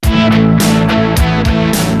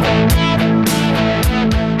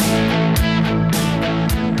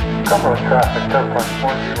Approach traffic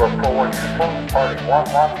 10.1041 uniform, party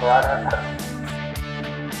 11, glider.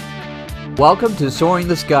 Welcome to Soaring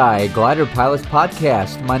the Sky, a glider pilot's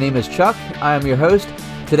podcast. My name is Chuck. I am your host.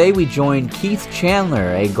 Today we join Keith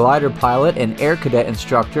Chandler, a glider pilot and air cadet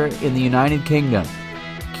instructor in the United Kingdom.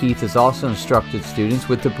 Keith has also instructed students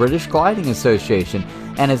with the British Gliding Association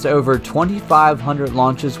and has over 2,500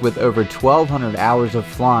 launches with over 1,200 hours of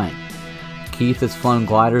flying. Keith has flown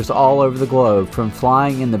gliders all over the globe, from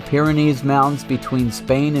flying in the Pyrenees Mountains between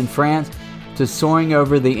Spain and France to soaring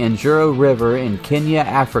over the Njoro River in Kenya,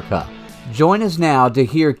 Africa. Join us now to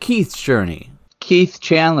hear Keith's journey. Keith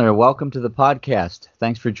Chandler, welcome to the podcast.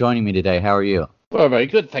 Thanks for joining me today. How are you? Well, very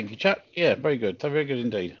good. Thank you, Chuck. Yeah, very good. Very good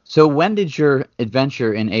indeed. So when did your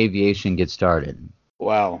adventure in aviation get started?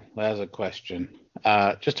 Well, there's a question.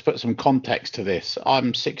 Just to put some context to this,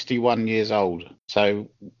 I'm 61 years old. So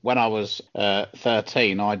when I was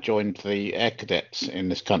 13, I joined the Air Cadets in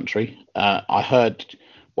this country. I heard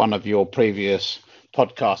one of your previous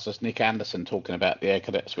podcasters, Nick Anderson, talking about the Air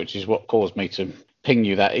Cadets, which is what caused me to ping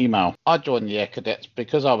you that email. I joined the Air Cadets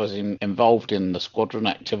because I was involved in the squadron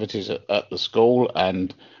activities at the school,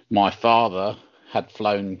 and my father had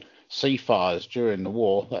flown Seafires during the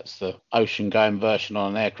war. That's the ocean-going version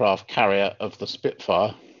on an aircraft carrier of the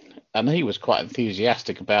Spitfire, and he was quite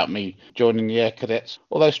enthusiastic about me joining the Air Cadets.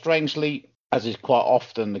 Although strangely, as is quite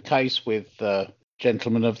often the case with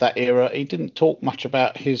gentlemen of that era, he didn't talk much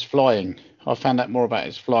about his flying. I found out more about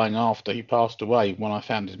his flying after he passed away, when I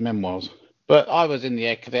found his memoirs. But I was in the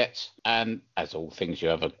Air Cadets, and as all things, you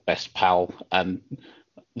have a best pal, and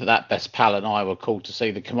that best pal and I were called to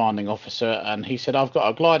see the commanding officer, and he said, I've got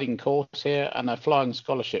a gliding course here and a flying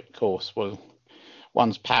scholarship course. Well,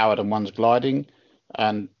 one's powered and one's gliding,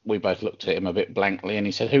 and we both looked at him a bit blankly, and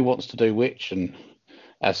he said, who wants to do which? And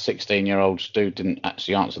as 16-year-olds do, didn't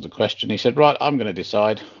actually answer the question. He said, right, I'm going to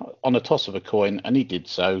decide on a toss of a coin, and he did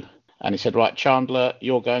so. And he said, right, Chandler,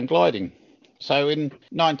 you're going gliding. So in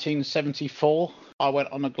 1974, I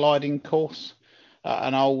went on a gliding course at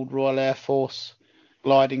an old Royal Air Force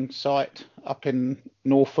gliding site up in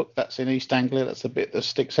Norfolk. That's in East Anglia. That's the bit that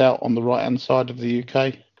sticks out on the right hand side of the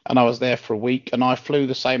UK. And I was there for a week, and I flew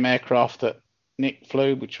the same aircraft that Nick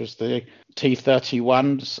flew, which was the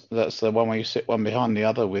T-31s. That's the one where you sit one behind the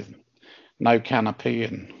other with no canopy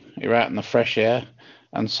and you're out in the fresh air,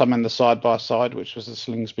 and some in the side by side, which was the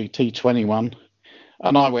Slingsby T-21.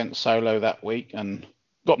 And I went solo that week and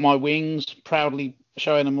got my wings, proudly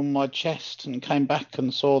showing them on my chest, and came back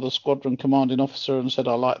and saw the squadron commanding officer and said,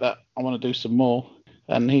 I like that, I want to do some more.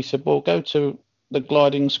 And he said, well, go to the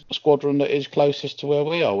gliding squadron that is closest to where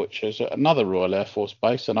we are, which is another Royal Air Force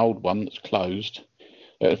base, an old one that's closed.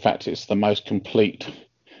 In fact, it's the most complete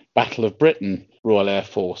Battle of Britain Royal Air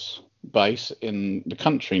Force base in the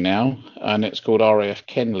country now, and it's called RAF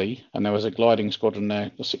Kenley, and there was a gliding squadron there,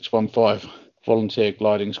 the 615 Volunteer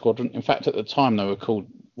Gliding Squadron. In fact, at the time they were called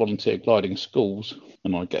Volunteer Gliding Schools,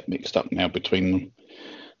 and I get mixed up now between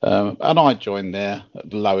them. And I joined there at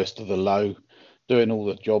the lowest of the low, doing all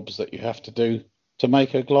the jobs that you have to do to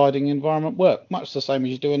make a gliding environment work, much the same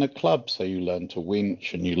as you do in a club. So you learn to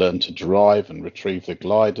winch, and you learn to drive and retrieve the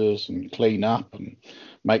gliders and clean up and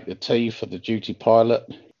make the tea for the duty pilot.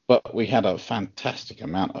 But we had a fantastic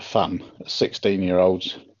amount of fun as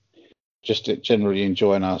 16-year-olds, just generally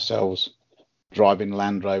enjoying ourselves, driving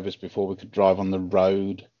Land Rovers before we could drive on the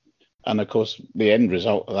road. And of course, the end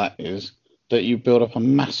result of that is that you build up a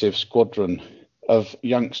massive squadron of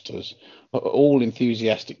youngsters, all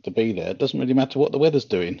enthusiastic to be there. It doesn't really matter what the weather's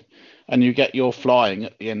doing. And you get your flying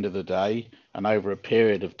at the end of the day, and over a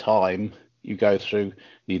period of time, you go through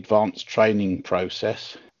the advanced training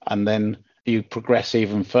process, and then you progress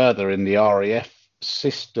even further in the RAF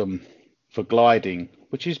system for gliding,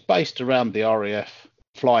 which is based around the RAF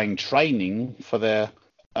flying training for their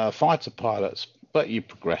fighter pilots. But you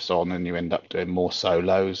progress on and you end up doing more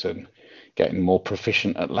solos and getting more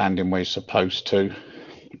proficient at landing where you're supposed to.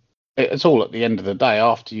 It's all at the end of the day,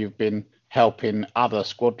 after you've been helping other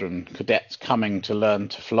squadron cadets coming to learn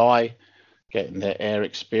to fly, getting their air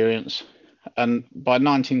experience. And by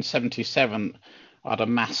 1977, I'd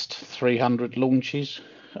amassed 300 launches,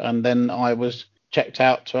 and then I was checked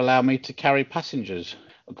out to allow me to carry passengers.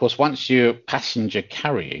 Of course, once you're passenger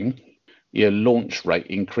carrying, your launch rate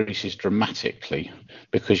increases dramatically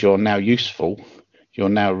because you're now useful. You're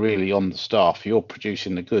now really on the staff. You're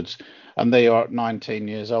producing the goods. And there you are at 19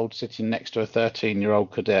 years old, sitting next to a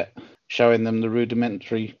 13-year-old cadet, showing them the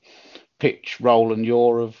rudimentary pitch, roll and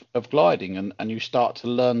yaw of gliding. And you start to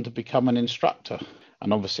learn to become an instructor.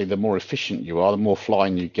 And obviously, the more efficient you are, the more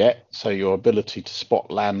flying you get. So your ability to spot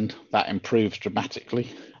land, that improves dramatically.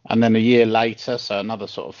 And then a year later, so another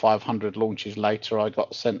sort of 500 launches later, I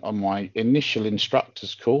got sent on my initial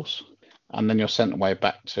instructor's course. And then you're sent away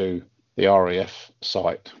back to the RAF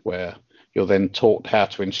site where you're then taught how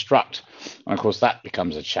to instruct. And of course, that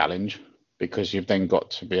becomes a challenge because you've then got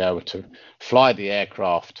to be able to fly the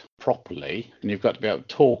aircraft properly, and you've got to be able to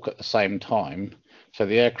talk at the same time. So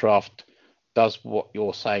the aircraft does what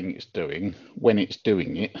you're saying it's doing when it's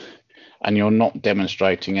doing it, and you're not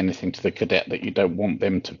demonstrating anything to the cadet that you don't want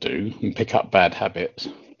them to do and pick up bad habits.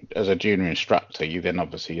 As a junior instructor, you then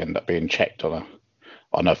obviously end up being checked on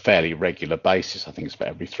a fairly regular basis. I think it's about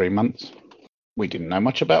every 3 months. We didn't know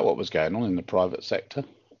much about what was going on in the private sector,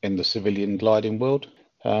 in the civilian gliding world.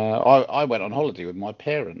 I went on holiday with my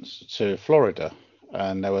parents to Florida,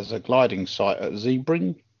 and there was a gliding site at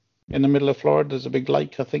Sebring in the middle of Florida. There's a big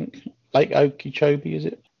lake, I think, Lake Okeechobee, is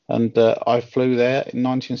it? And I flew there in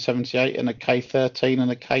 1978 in a K-13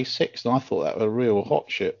 and a K-6, and I thought that were real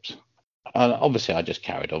hot ships. And obviously, I just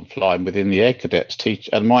carried on flying within the Air Cadets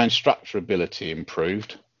and my instructor ability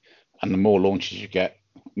improved. And the more launches you get,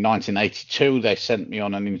 1982, they sent me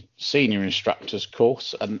on a senior instructor's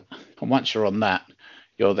course, and once you're on that,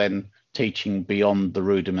 you're then teaching beyond the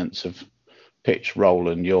rudiments of pitch, roll,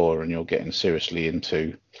 and yaw, and you're getting seriously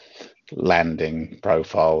into landing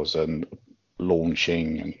profiles and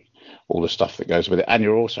launching and all the stuff that goes with it. And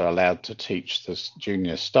you're also allowed to teach the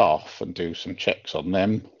junior staff and do some checks on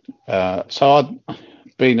them. So I've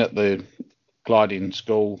been at the gliding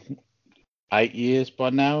school 8 years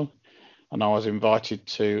by now, and I was invited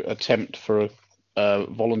to attempt for a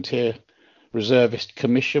volunteer reservist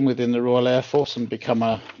commission within the Royal Air Force and become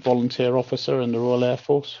a volunteer officer in the Royal Air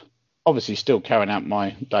Force. Obviously still carrying out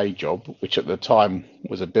my day job, which at the time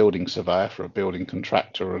was a building surveyor for a building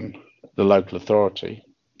contractor and the local authority.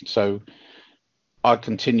 So I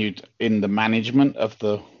continued in the management of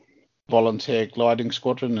the volunteer gliding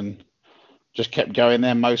squadron and just kept going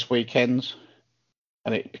there most weekends,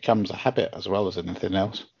 and it becomes a habit as well as anything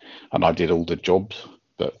else. And I did all the jobs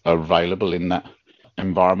that are available in that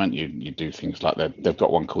environment. You do things like that. They've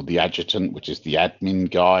got one called the adjutant, which is the admin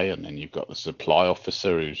guy, and then you've got the supply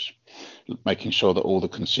officer who's making sure that all the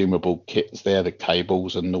consumable kit's there, the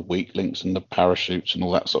cables and the weak links and the parachutes and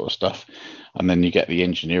all that sort of stuff. And then you get the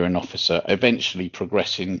engineering officer, eventually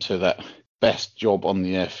progressing to that best job on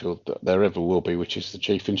the airfield that there ever will be, which is the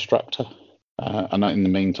chief instructor. And in the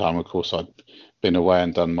meantime, of course, I'd been away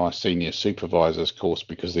and done my senior supervisor's course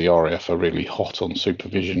because the RAF are really hot on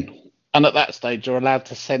supervision. And at that stage, you're allowed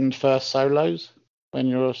to send first solos when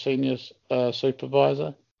you're a senior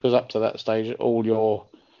supervisor, because up to that stage, all your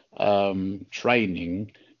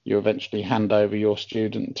training, you eventually hand over your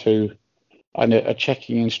student to a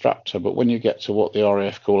checking instructor. But when you get to what the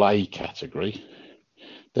RAF call A category,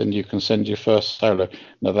 then you can send your first solo.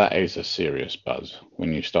 Now, that is a serious buzz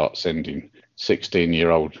when you start sending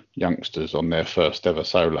 16-year-old youngsters on their first ever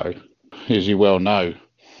solo. As you well know,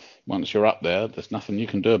 once you're up there, there's nothing you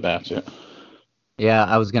can do about it. Yeah,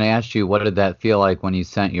 I was going to ask you, what did that feel like when you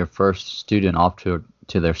sent your first student off to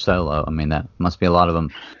their solo? I mean, that must be a lot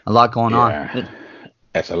going on.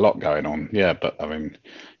 There's a lot going on, yeah, but I mean,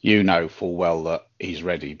 you know full well that he's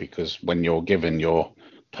ready, because when you're given your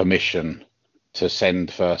permission to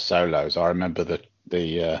send first solos, I remember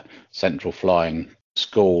the Central Flying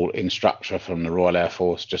School instructor from the Royal Air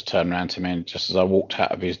Force just turned around to me, and just as I walked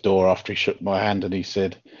out of his door after he shook my hand, and he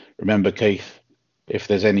said, "Remember, Keith, if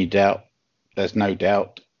there's any doubt, there's no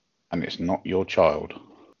doubt, and it's not your child."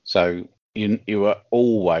 So you were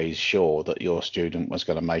always sure that your student was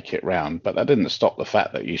going to make it round, but that didn't stop the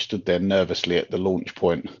fact that you stood there nervously at the launch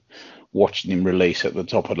point, watching him release at the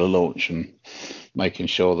top of the launch and making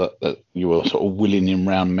sure that you were sort of willing him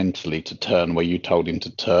round mentally to turn where you told him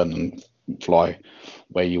to turn and fly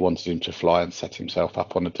where you wanted him to fly and set himself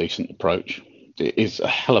up on a decent approach. It is a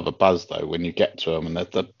hell of a buzz, though, when you get to them, and they're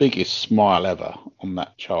the biggest smile ever on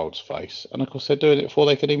that child's face. And, of course, they're doing it before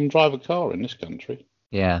they could even drive a car in this country.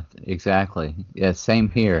 Yeah, exactly. Yeah, same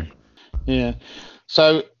here. Yeah.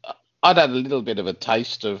 So I'd had a little bit of a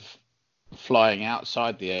taste of flying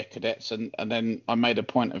outside the Air Cadets, and then I made a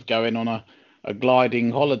point of going on a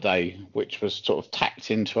gliding holiday, which was sort of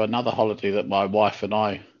tacked into another holiday that my wife and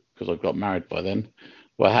I, because I got married by then,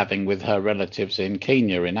 were having with her relatives in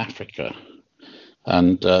Kenya in Africa.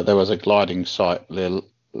 And there was a gliding site,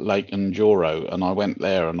 Lake Njoro, and I went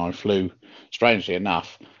there and I flew, strangely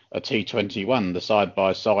enough, a T-21, the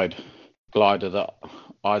side-by-side glider that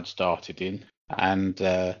I'd started in. And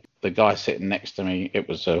the guy sitting next to me, it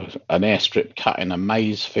was an airstrip cut in a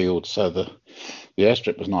maize field, so the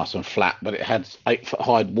airstrip was nice and flat, but it had 8-foot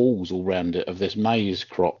high walls all round it of this maize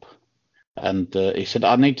crop. And he said,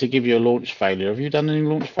 I need to give you a launch failure. Have you done any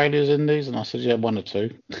launch failures in these? And I said, yeah, one or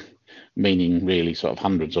two, meaning really sort of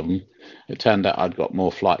hundreds of them. It turned out I'd got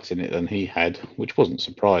more flights in it than he had, which wasn't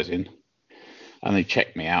surprising. And he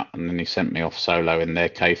checked me out, and then he sent me off solo in their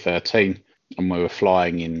K-13. And we were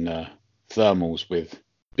flying in thermals with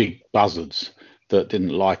big buzzards that didn't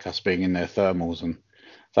like us being in their thermals, and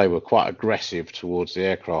they were quite aggressive towards the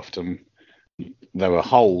aircraft, and there were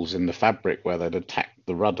holes in the fabric where they'd attacked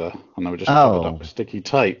the rudder, and they were just covered up with sticky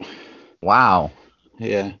tape. Wow.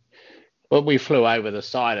 Yeah. Well, we flew over the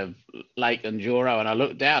side of Lake Enduro, and I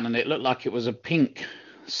looked down, and it looked like it was a pink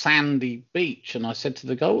sandy beach. And I said to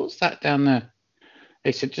the guy, what's that down there?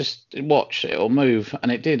 He said, just watch, it'll move.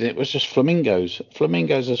 And it did. It was just flamingos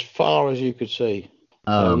as far as you could see.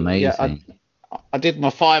 Oh, so, amazing. Yeah, I did my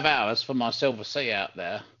 5 hours for my Silver Sea out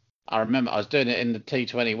there. I remember I was doing it in the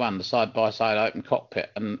T21, the side-by-side open cockpit,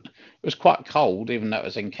 and it was quite cold, even though it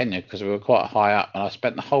was in Kenya, because we were quite high up, and I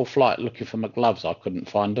spent the whole flight looking for my gloves. I couldn't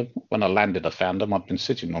find them. When I landed, I found them. I'd been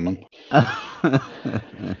sitting on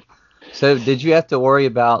them. So did you have to worry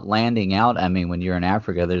about landing out? I mean, when you're in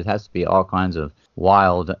Africa, there has to be all kinds of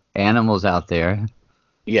wild animals out there.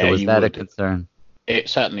 Yeah, so was that a concern? It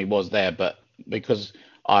certainly was there, but because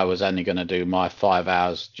I was only going to do my 5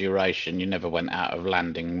 hours duration, you never went out of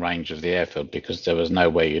landing range of the airfield, because there was no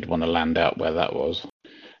way you'd want to land out where that was.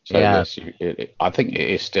 So yeah. Yes, I think it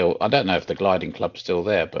is still, I don't know if the gliding club's still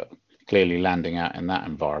there, but clearly landing out in that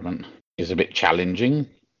environment is a bit challenging,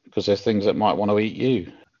 because there's things that might want to eat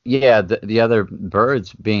you. Yeah, the other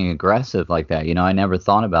birds being aggressive like that. You know, I never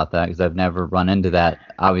thought about that, because I've never run into that,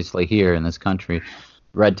 obviously, here in this country.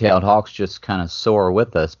 Red-tailed hawks just kind of soar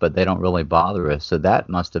with us, but they don't really bother us. So that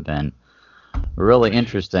must have been really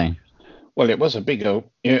interesting. Well, it was a big old,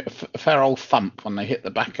 fair old thump when they hit the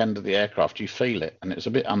back end of the aircraft. You feel it, and it's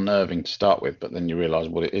a bit unnerving to start with, but then you realise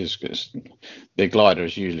what it is. Because the glider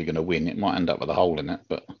is usually going to win. It might end up with a hole in it,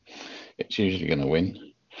 but it's usually going to win.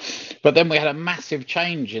 But then we had a massive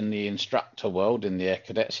change in the instructor world in the Air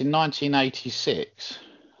Cadets. In 1986,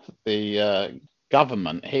 the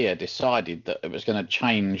government here decided that it was going to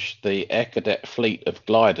change the Air Cadet fleet of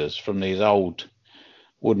gliders from these old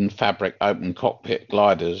wooden fabric open cockpit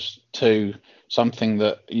gliders to something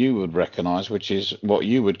that you would recognise, which is what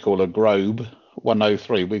you would call a Grob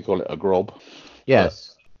 103. We call it a Grob.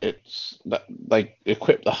 Yes. But it's that they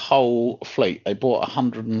equipped the whole fleet. They bought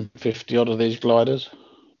 150 odd of these gliders.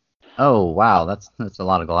 Oh wow, that's a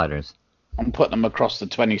lot of gliders. And put them across the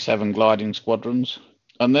 27 gliding squadrons.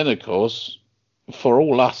 And then, of course, for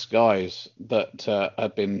all us guys that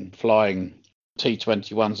have been flying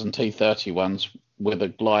T21s and T31s with a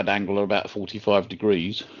glide angle of about 45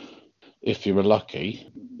 degrees, if you were lucky,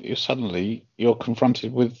 you're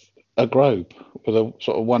confronted with a Grob with a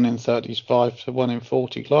sort of 1 in 35 to 1 in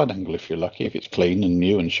 40 glide angle, if you're lucky, if it's clean and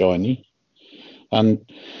new and shiny. And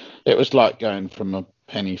it was like going from a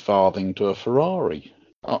penny farthing to a Ferrari.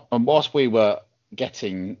 And whilst we were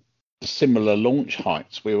getting similar launch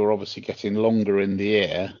heights, we were obviously getting longer in the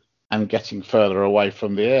air and getting further away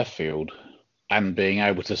from the airfield and being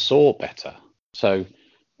able to soar better. So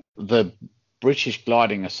the British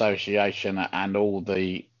Gliding Association and all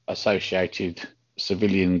the associated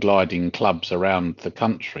civilian gliding clubs around the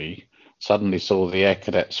country suddenly saw the Air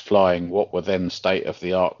Cadets flying what were then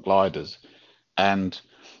state-of-the-art gliders, and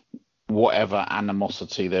whatever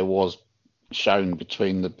animosity there was shown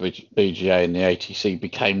between the BGA and the ATC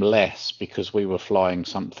became less, because we were flying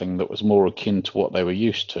something that was more akin to what they were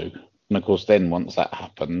used to. And of course, then once that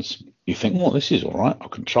happens, you think, well, this is all right. I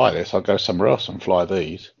can try this. I'll go somewhere else and fly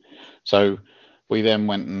these. So we then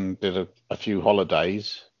went and did a few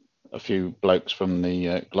holidays, a few blokes from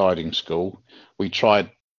the gliding school. We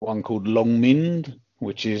tried one called Longmynd,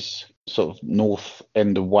 which is sort of north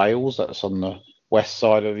end of Wales. That's on the west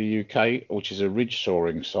side of the UK, which is a ridge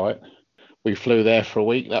soaring site. We flew there for a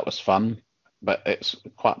week. That was fun, but it's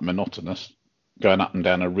quite monotonous going up and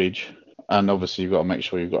down a ridge. And obviously, you've got to make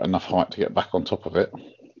sure you've got enough height to get back on top of it.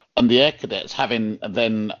 And the Air Cadets, having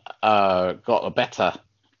then got a better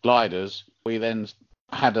gliders, we then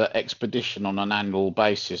had an expedition on an annual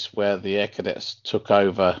basis where the Air Cadets took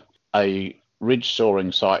over a ridge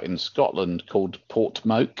soaring site in Scotland called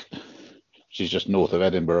Portmoak, which is just north of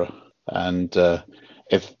Edinburgh. And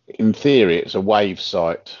if in theory, it's a wave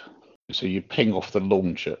site. So you ping off the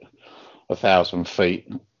launch at 1,000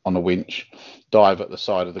 feet on a winch, dive at the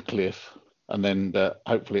side of the cliff, and then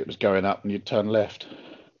hopefully it was going up and you'd turn left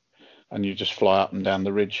and you just fly up and down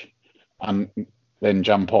the ridge and then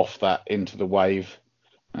jump off that into the wave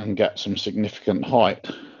and get some significant height.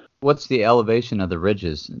 What's the elevation of the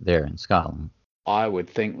ridges there in Scotland? I would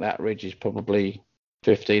think that ridge is probably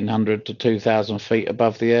 1,500 to 2,000 feet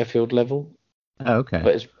above the airfield level. Oh, okay.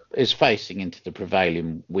 But it's facing into the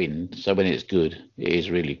prevailing wind, so when it's good, it is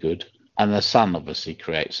really good. And the sun obviously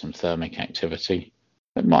creates some thermic activity.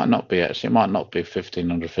 It might not be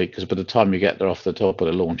 1,500 feet, because by the time you get there off the top of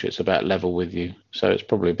the launch, it's about level with you. So it's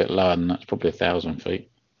probably a bit lower than that. It's probably 1,000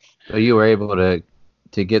 feet. So you were able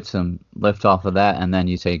to get some lift off of that, and then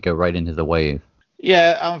you say go right into the wave.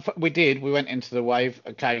 Yeah, we did. We went into the wave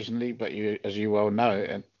occasionally, but as you well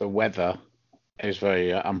know, the weather is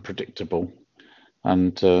very unpredictable,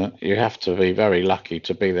 and you have to be very lucky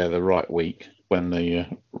to be there the right week when the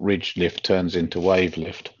ridge lift turns into wave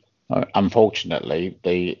lift. Unfortunately,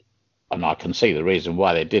 and I can see the reason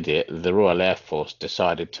why they did it, the Royal Air Force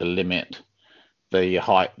decided to limit the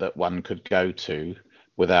height that one could go to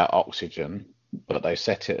without oxygen, but they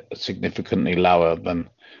set it significantly lower than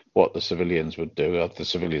what the civilians would do. The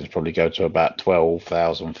civilians probably go to about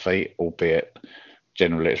 12,000 feet, albeit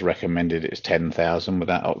generally it's recommended it's 10,000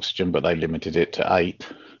 without oxygen, but they limited it to 8.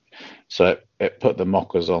 So it put the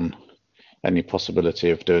mockers on any possibility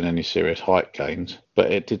of doing any serious height gains,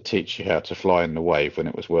 but it did teach you how to fly in the wave when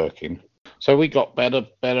it was working. So we got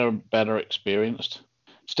better experienced,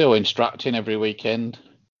 still instructing every weekend.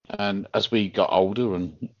 And as we got older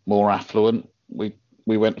and more affluent, we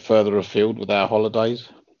went further afield with our holidays,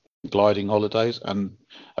 gliding holidays. And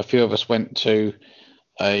a few of us went to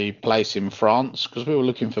a place in France because we were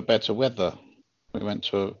looking for better weather. We went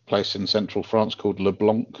to a place in central France called Le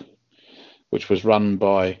Blanc, which was run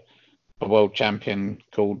by a world champion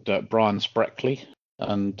called Brian Spreckley,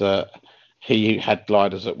 and he had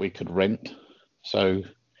gliders that we could rent. So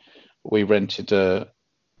we rented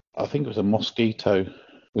I think it was a Mosquito,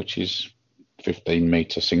 which is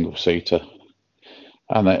 15-meter single-seater,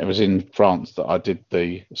 and it was in France that I did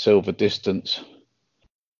the silver distance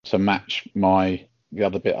to match the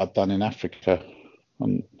other bit I'd done in Africa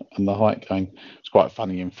and the height gain. It's quite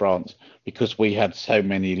funny in France because we had so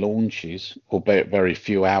many launches, albeit very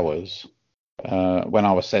few hours. When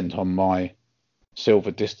I was sent on my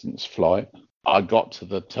silver distance flight, I got to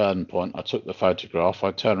the turn point, I took the photograph,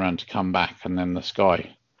 I turned around to come back, and then the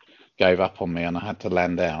sky gave up on me and I had to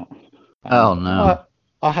land out. Oh, no.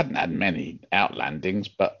 I hadn't had many outlandings,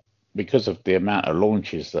 but because of the amount of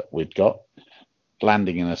launches that we'd got,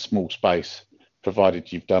 landing in a small space,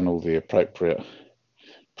 provided you've done all the appropriate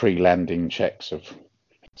pre-landing checks of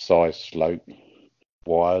size, slope,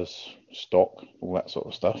 wires, stock, all that sort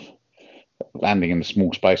of stuff, landing in a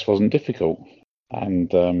small space wasn't difficult.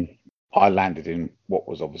 And I landed in what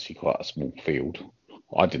was obviously quite a small field.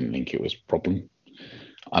 I didn't think it was a problem.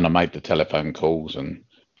 And I made the telephone calls, and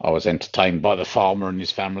I was entertained by the farmer and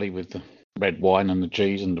his family with the red wine and the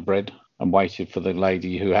cheese and the bread, and waited for the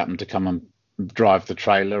lady who happened to come and drive the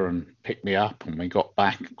trailer and pick me up. And we got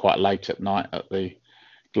back quite late at night at the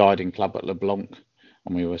gliding club at Le Blanc,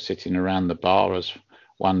 and we were sitting around the bar as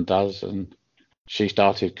one does, and she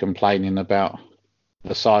started complaining about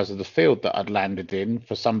the size of the field that I'd landed in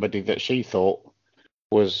for somebody that she thought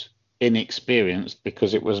was inexperienced,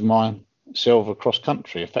 because it was my silver cross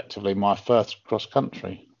country, effectively my first cross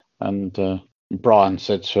country. And Brian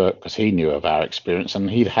said to her, because he knew of our experience and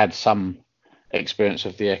he'd had some experience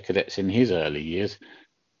of the air cadets in his early years,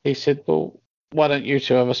 he said, well, why don't you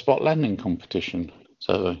two have a spot landing competition?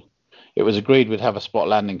 So it was agreed we'd have a spot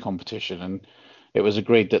landing competition, and it was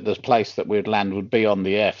agreed that the place that we'd land would be on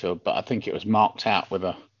the airfield, but I think it was marked out with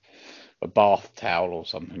a bath towel or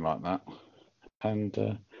something like that. And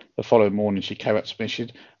the following morning she came up to me and she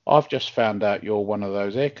said, I've just found out you're one of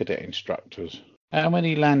those air cadet instructors. How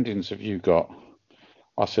many landings have you got?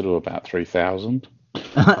 I said, oh, about 3,000.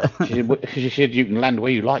 She said, you can land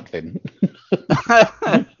where you like then.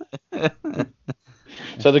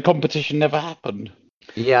 So the competition never happened.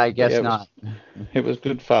 Yeah, I guess not. It was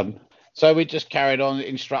good fun. So we just carried on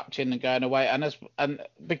instructing and going away. And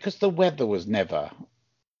because the weather was never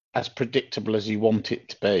as predictable as you want it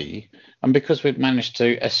to be, and because we'd managed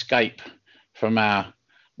to escape from our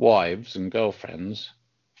wives and girlfriends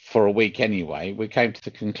for a week anyway, we came to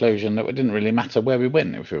the conclusion that it didn't really matter where we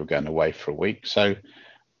went if we were going away for a week. So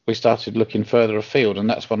we started looking further afield, and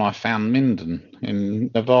that's when I found Minden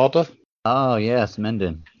in Nevada. Oh, yes,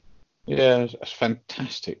 Minden. Yeah, it's a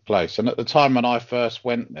fantastic place. And at the time when I first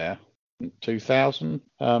went there, in 2000,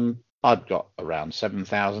 I'd got around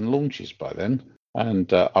 7,000 launches by then.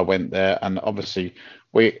 And I went there, and obviously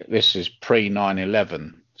this is pre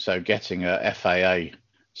 9/11, so getting a FAA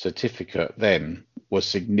certificate then was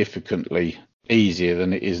significantly easier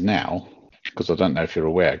than it is now, because I don't know if you're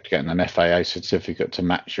aware, getting an FAA certificate to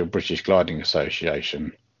match your British Gliding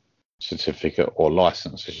Association certificate or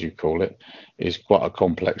license, as you call it, is quite a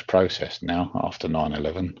complex process now after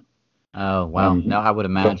 9/11. Oh, wow. No, I would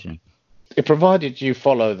imagine. It provided you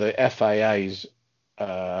follow the FAA's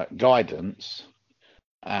guidance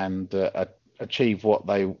and achieve what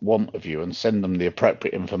they want of you and send them the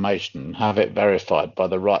appropriate information and have it verified by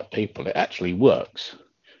the right people. It actually works,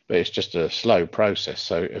 but it's just a slow process.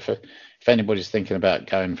 So if anybody's thinking about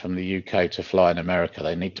going from the UK to fly in America,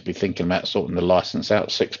 they need to be thinking about sorting the license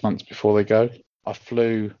out 6 months before they go. I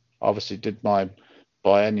flew, obviously did my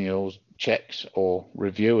biennial checks or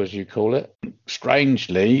review, as you call it.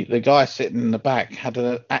 Strangely, the guy sitting in the back had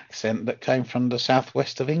an accent that came from the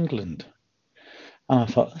southwest of England. And I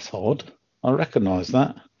thought, that's odd. I recognise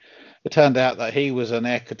that. It turned out that he was an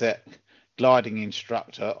air cadet gliding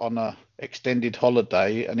instructor on a extended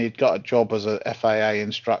holiday, and he'd got a job as a FAA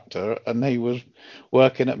instructor, and he was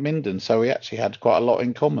working at Minden, so we actually had quite a lot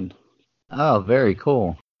in common. Oh, very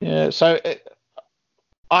cool. Yeah, so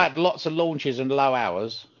I had lots of launches and low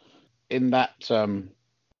hours. In that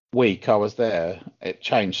week I was there, it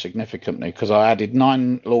changed significantly because I added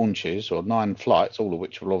 9 launches or 9 flights, all of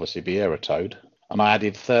which will obviously be aerotowed, and I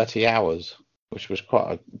added 30 hours, which was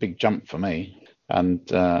quite a big jump for me. And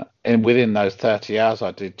within those 30 hours,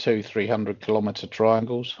 I did 2 300-kilometre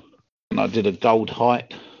triangles, and I did a gold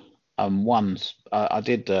height, and I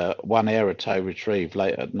did one aerotow retrieve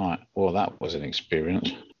late at night. Well, that was an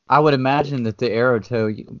experience. I would imagine that the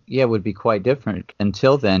aerotow, would be quite different.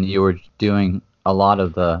 Until then, you were doing a lot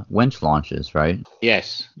of the winch launches, right?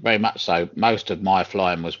 Yes, very much so. Most of my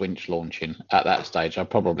flying was winch launching at that stage. I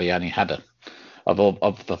probably only had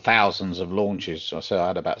of the thousands of launches. I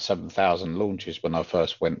had about 7,000 launches when I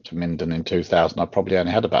first went to Minden in 2000. I probably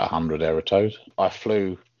only had about 100 aerotows. I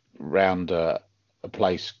flew round a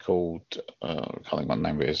place called, I can't think what the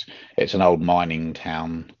name of it is. It's an old mining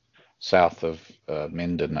town south of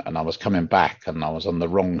Minden, and I was coming back and I was on the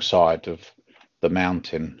wrong side of the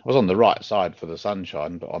mountain. I was on the right side for the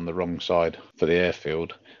sunshine, but on the wrong side for the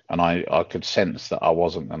airfield, and I could sense that I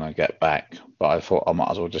wasn't going to get back, but I thought I might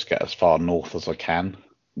as well just get as far north as I can.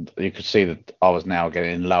 You could see that I was now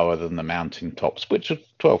getting lower than the mountain tops, which are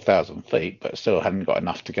 12,000 feet, but still hadn't got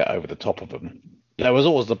enough to get over the top of them. There was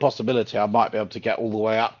always the possibility I might be able to get all the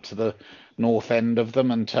way up to the north end of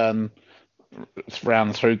them and turn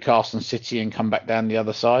round through Carson City and come back down the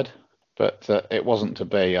other side, but it wasn't to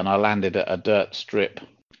be, and I landed at a dirt strip.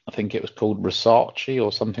 I think it was called Risachi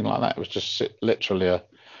or something like that. It was just literally a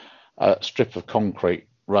strip of concrete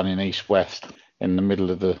running east-west in the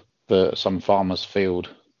middle of some farmer's field.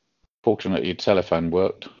 Fortunately, the telephone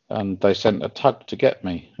worked, and they sent a tug to get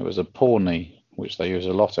me. It was a Pawnee, which they use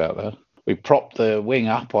a lot out there. We propped the wing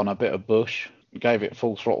up on a bit of bush, gave it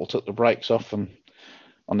full throttle, took the brakes off, and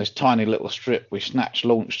on this tiny little strip, we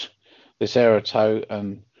launched this aerotow,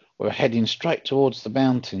 and we were heading straight towards the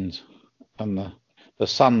mountains. And the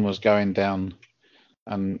sun was going down,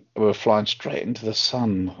 and we were flying straight into the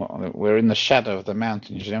sun. We're in the shadow of the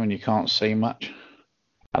mountains, you know, when you can't see much.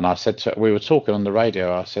 And I said we were talking on the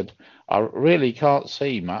radio. I said, I really can't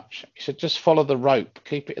see much. He said, just follow the rope,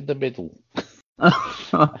 keep it in the middle.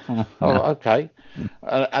 Oh, okay.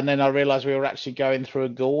 And then I realised we were actually going through a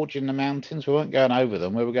gorge in the mountains. We weren't going over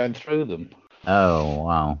them, we were going through them. Oh,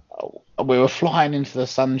 wow. We were flying into the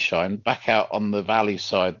sunshine back out on the valley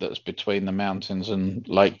side that's between the mountains and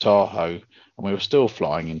Lake Tahoe, and we were still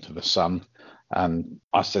flying into the sun. And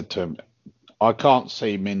I said to him, I can't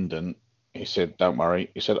see Minden. He said, don't worry.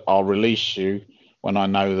 He said, I'll release you when I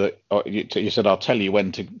know that. He said, I'll tell you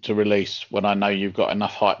when to release when I know you've got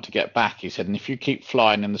enough height to get back. He said, and if you keep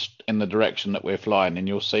flying in the direction that we're flying, and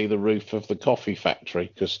you'll see the roof of the coffee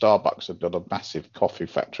factory, because Starbucks have got a massive coffee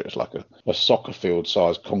factory. It's like a soccer field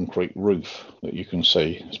sized concrete roof that you can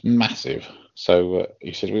see. It's massive. So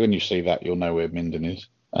he said, when you see that, you'll know where Minden is.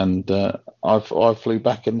 And I flew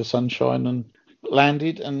back in the sunshine and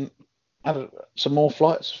landed and had some more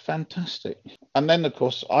flights. Fantastic. And then, of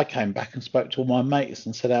course, I came back and spoke to all my mates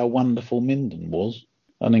and said how wonderful Minden was,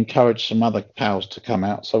 and encouraged some other pals to come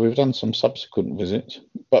out. So we've done some subsequent visits,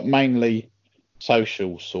 but mainly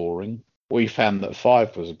social soaring. We found that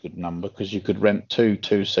 5 was a good number because you could rent 2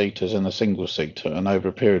 two-seaters and a single-seater, and over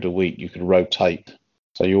a period of a week you could rotate.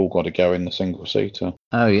 So you all got to go in the single-seater.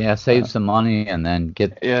 Oh, yeah, save some money and then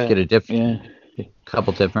get a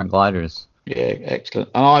couple different gliders. Yeah, excellent.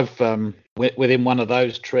 And I've within one of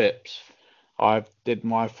those trips, I did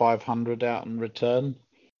my 500 out and return,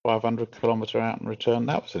 500 kilometre out and return.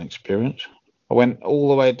 That was an experience. I went all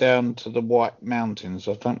the way down to the White Mountains.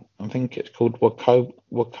 I think it's called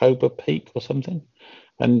Wacoba Peak or something.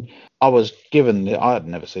 And I was given, I had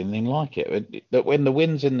never seen anything like it. That when the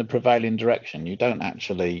wind's in the prevailing direction, you don't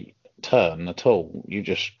actually turn at all. You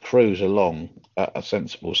just cruise along at a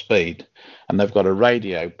sensible speed. And they've got a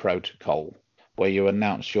radio protocol where you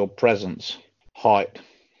announce your presence, height,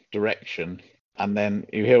 direction, and then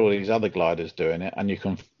you hear all these other gliders doing it, and you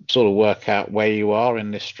can sort of work out where you are in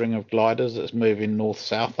this string of gliders that's moving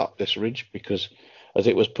north-south up this ridge, because as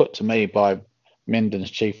it was put to me by Minden's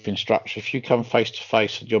chief instructor, if you come face to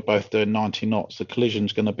face and you're both doing 90 knots, the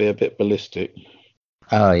collision's going to be a bit ballistic.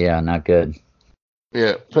 Oh, yeah, not good.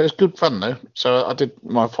 Yeah, but it's good fun though. So I did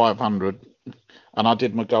my 500 and I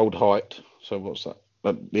did my gold height. So what's that?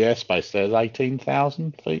 But the airspace there is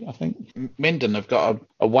 18,000 feet, I think. Minden have got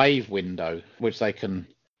a wave window which they can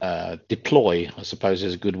deploy, I suppose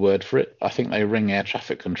is a good word for it. I think they ring air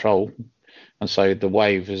traffic control. And so the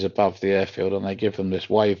wave is above the airfield and they give them this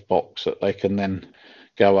wave box that they can then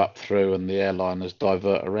go up through and the airliners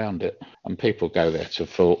divert around it. And people go there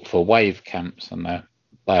for wave camps and they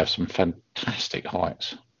have some fantastic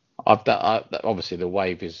heights. Obviously the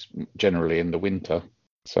wave is generally in the winter.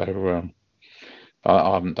 So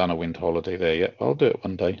I haven't done a winter holiday there yet. I'll do it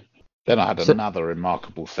one day. Then I had another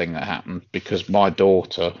remarkable thing that happened because my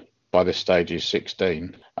daughter, by this stage, is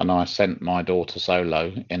 16, and I sent my daughter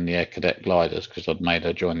solo in the Air Cadet gliders because I'd made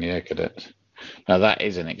her join the Air Cadets. Now, that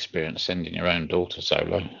is an experience, sending your own daughter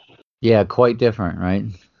solo. Yeah, quite different, right?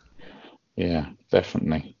 Yeah,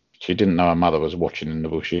 definitely. She didn't know her mother was watching in the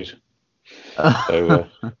bushes. So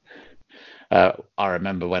I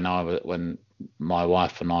remember when my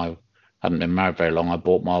wife and I hadn't been married very long, I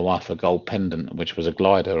bought my wife a gold pendant, which was a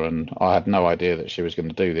glider, and I had no idea that she was going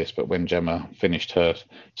to do this. But when Gemma finished her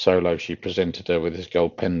solo, she presented her with this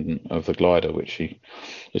gold pendant of the glider, which she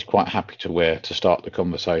is quite happy to wear to start the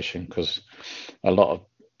conversation, because a lot of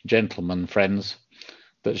gentlemen friends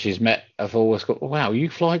that she's met have always got, wow, you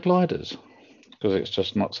fly gliders? Because it's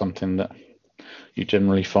just not something that you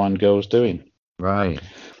generally find girls doing. Right.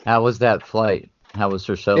 How was that flight? How was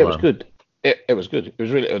her solo? It was good. It was good. It was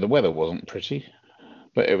really, the weather wasn't pretty,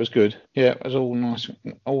 but it was good. Yeah, it was all nice.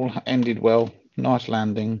 All ended well. Nice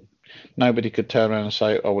landing. Nobody could turn around and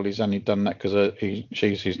say, oh, well, he's only done that because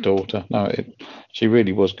she's his daughter. No, she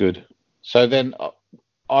really was good. So then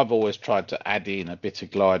I've always tried to add in a bit of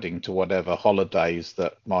gliding to whatever holidays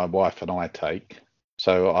that my wife and I take.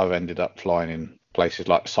 So I've ended up flying in places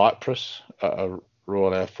like Cyprus at a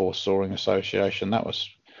Royal Air Force Soaring Association. That was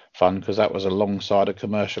fun because that was alongside a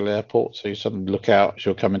commercial airport. So you suddenly look out as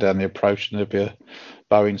you're coming down the approach and there'd be a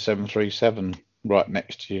Boeing 737 right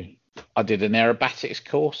next to you. I did an aerobatics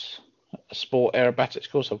course, a sport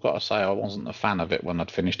aerobatics course. I've got to say I wasn't a fan of it when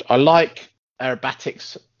I'd finished. I like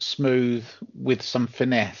aerobatics smooth with some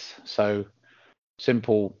finesse. So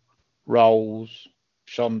simple rolls,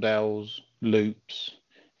 chandelles, loops,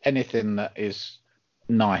 anything that is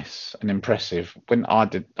nice and impressive. When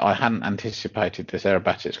I hadn't anticipated this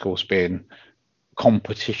aerobatics course being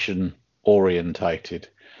competition orientated,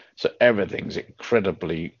 so everything's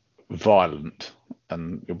incredibly violent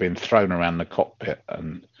and you're being thrown around the cockpit,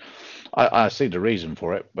 and I see the reason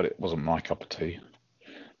for it, but it wasn't my cup of tea.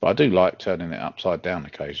 But I do like turning it upside down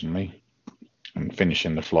occasionally and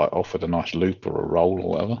finishing the flight off with a nice loop or a roll or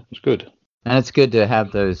whatever. It's good. And it's good to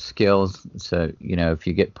have those skills. So, if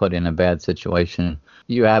you get put in a bad situation,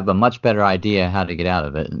 you have a much better idea how to get out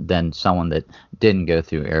of it than someone that didn't go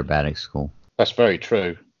through aerobatic school. That's very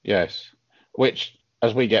true. Yes. Which,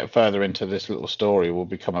 as we get further into this little story, will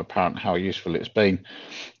become apparent how useful it's been.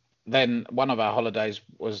 Then one of our holidays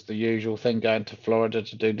was the usual thing, going to Florida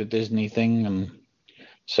to do the Disney thing and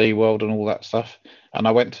SeaWorld and all that stuff. And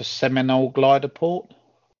I went to Seminole Glider Port.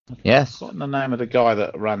 Yes. What's the name of the guy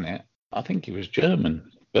that ran it? I think he was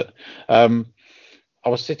German, but I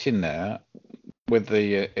was sitting there with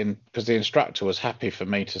because the instructor was happy for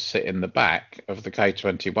me to sit in the back of the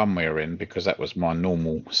K-21 we were in, because that was my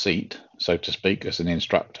normal seat, so to speak, as an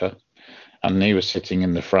instructor, and he was sitting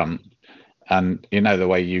in the front. And you know the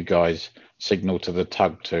way you guys signal to the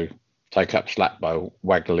tug to take up slack by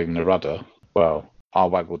waggling the rudder? Well, I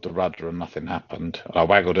waggled the rudder and nothing happened. I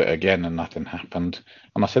waggled it again and nothing happened.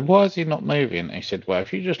 And I said, why is he not moving? And he said, well,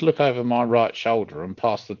 if you just look over my right shoulder and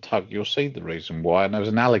past the tug, you'll see the reason why. And there was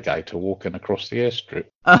an alligator walking across the airstrip.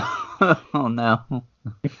 Oh, no.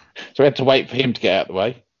 So we had to wait for him to get out of the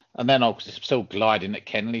way. And then I was still gliding at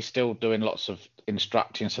Kenley, still doing lots of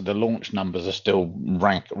instructing. So the launch numbers are still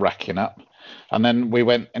racking up. And then we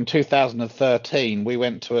went, in 2013, we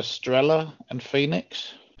went to Estrella and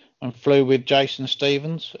Phoenix and flew with Jason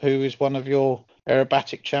Stevens, who is one of your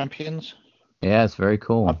aerobatic champions. Yeah, it's very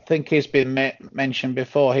cool. I think he's been mentioned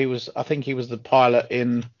before. I think he was the pilot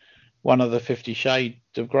in one of the 50 Shades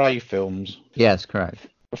of Grey films. Yes, correct.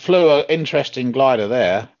 I flew an interesting glider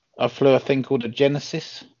there. I flew a thing called a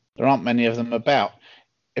Genesis, There aren't many of them about.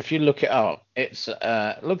 If you look it up, it's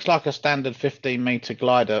looks like a standard 15-meter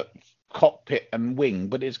glider cockpit and wing,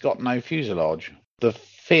 but it's got no fuselage. The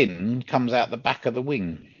fin comes out the back of the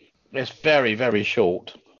wing. It's very, very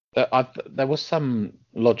short. There was some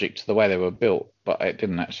logic to the way they were built, but it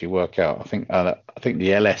didn't actually work out. I think the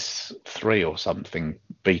LS3 or something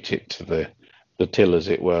beat it to the till, as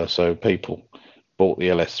it were. So people bought the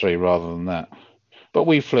LS3 rather than that. But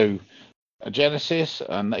we flew a Genesis,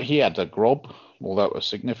 and he had a Grob, although it was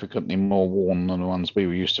significantly more worn than the ones we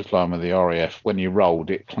were used to flying with the RAF. When you rolled,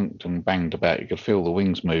 it clunked and banged about. You could feel the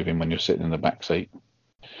wings moving when you're sitting in the back seat.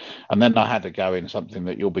 And then I had to go in something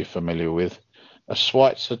that you'll be familiar with, a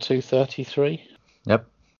Schweitzer 233. Yep.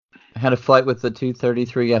 I had a flight with the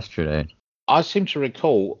 233 yesterday. I seem to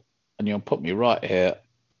recall, and you'll put me right here,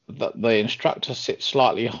 that the instructor sits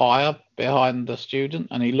slightly higher behind the student,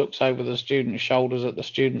 and he looks over the student's shoulders at the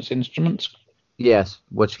student's instruments. Yes,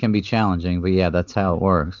 which can be challenging, but yeah, that's how it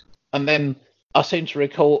works. And then I seem to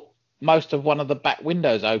recall most of one of the back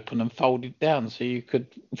windows open and folded down, so you could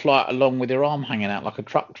fly it along with your arm hanging out like a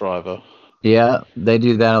truck driver. Yeah, they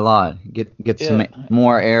do that a lot. Get some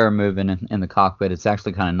more air moving in the cockpit. It's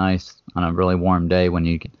actually kind of nice on a really warm day when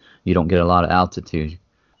you don't get a lot of altitude.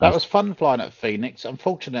 That was fun flying at Phoenix.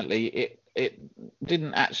 Unfortunately, it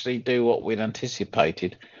didn't actually do what we'd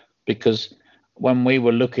anticipated, because when we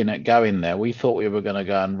were looking at going there, we thought we were going to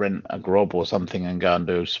go and rent a Grob or something and go and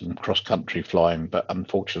do some cross-country flying. But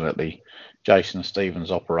unfortunately, Jason Stevens'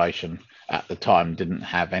 operation at the time didn't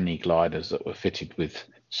have any gliders that were fitted with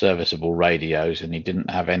serviceable radios, and he didn't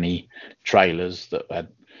have any trailers that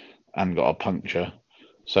hadn't got a puncture.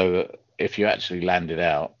 So that if you actually landed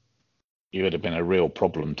out, you would have been a real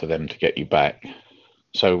problem to them to get you back.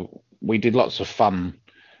 So we did lots of fun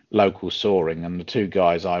local soaring, and the two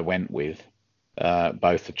guys I went with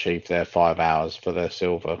both achieved their 5 hours for their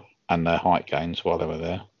silver and their height gains while they were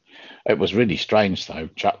there. It was really strange though,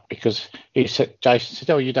 Chuck, because Jason said,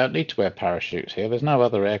 "Oh, you don't need to wear parachutes here. There's no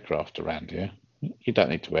other aircraft around here. You don't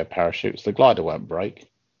need to wear parachutes. The glider won't break.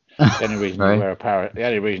 The only reason right. the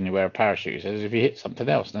only reason you wear a parachute," he says, "is if you hit something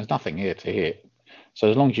else, and there's nothing here to hit. So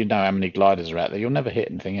as long as you know how many gliders are out there, you'll never hit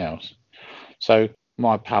anything else." So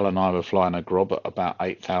my pal and I were flying a Grob at about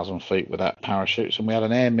 8,000 feet without parachutes, and we had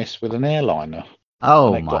an air miss with an airliner.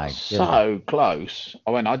 Oh and my! Got so close.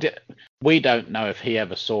 We don't know if he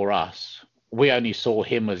ever saw us. We only saw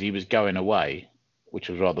him as he was going away, which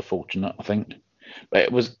was rather fortunate, I think. But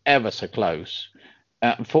it was ever so close.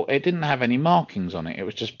 It didn't have any markings on it. It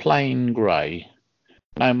was just plain grey,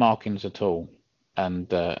 no markings at all.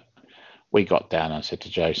 And we got down and I said to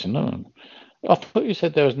Jason, "Oh, I thought you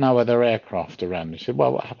said there was no other aircraft around." He said,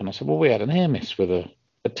 "Well, what happened?" I said, "Well, we had an air miss with a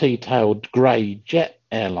T-tailed grey jet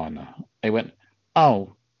airliner." He went,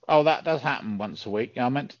 Oh, that does happen once a week. I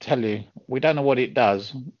meant to tell you, we don't know what it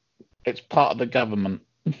does. It's part of the government."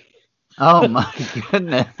 Oh my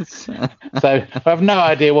goodness! So I have no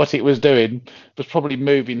idea what it was doing. It was probably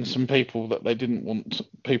moving some people that they didn't want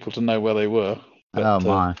people to know where they were. But, oh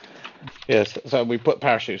my! Yes, so we put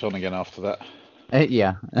parachutes on again after that.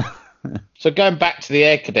 Yeah. So going back to the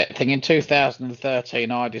air cadet thing, in 2013,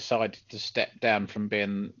 I decided to step down from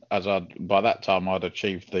being, by that time I'd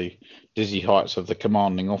achieved the dizzy heights of the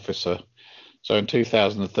commanding officer. So in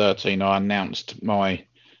 2013, I announced my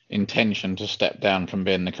intention to step down from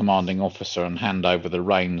being the commanding officer and hand over the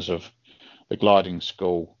reins of the gliding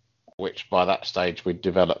school, which by that stage we'd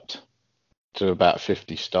developed to about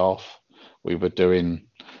 50 staff. We were doing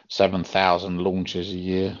 7,000 launches a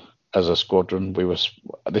year. As a squadron,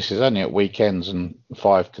 this is only at weekends and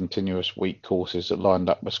 5 continuous week courses that lined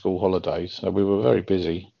up with school holidays. So we were very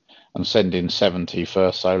busy and sending 70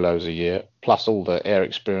 first solos a year, plus all the air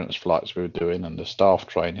experience flights we were doing and the staff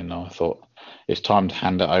training. I thought it's time to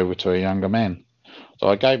hand it over to a younger man. So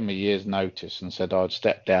I gave him a year's notice and said I'd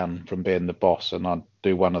step down from being the boss and I'd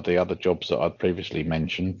do one of the other jobs that I'd previously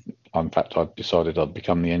mentioned. In fact, I'd decided I'd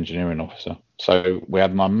become the engineering officer. So we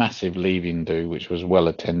had my massive leaving do, which was well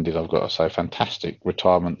attended, I've got to say, fantastic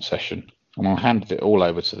retirement session. And I handed it all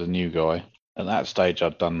over to the new guy. At that stage,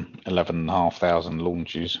 I'd done 11,500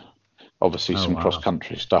 launches, obviously some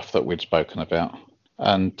cross-country stuff that we'd spoken about.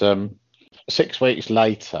 And 6 weeks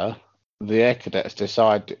later, the air cadets they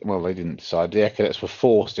didn't decide, the air cadets were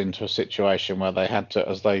forced into a situation where they had to,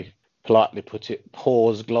 as they politely put it,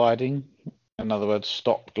 pause gliding. In other words,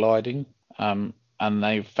 stop gliding. And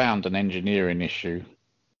they found an engineering issue,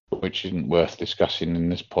 which isn't worth discussing in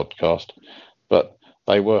this podcast. But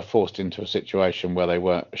they were forced into a situation where they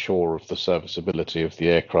weren't sure of the serviceability of the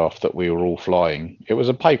aircraft that we were all flying. It was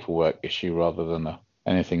a paperwork issue rather than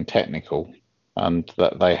anything technical. And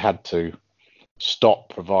that they had to stop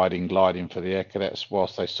providing gliding for the air cadets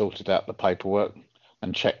whilst they sorted out the paperwork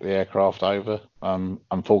and checked the aircraft over.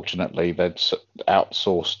 Unfortunately, they'd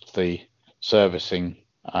outsourced the servicing,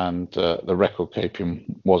 and the record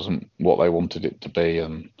keeping wasn't what they wanted it to be,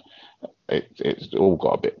 and it all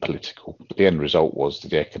got a bit political. But the end result was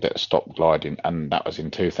the air cadets stopped gliding, and that was in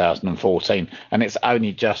 2014. And it's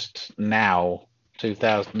only just now,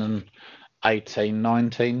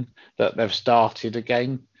 2018-19, that they've started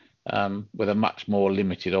again with a much more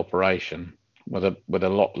limited operation, with a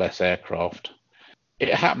lot less aircraft.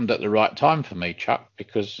 It happened at the right time for me, Chuck,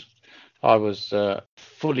 because I was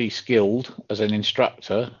fully skilled as an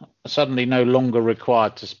instructor, suddenly no longer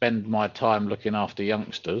required to spend my time looking after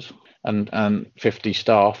youngsters and 50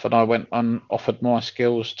 staff, and I went and offered my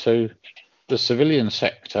skills to the civilian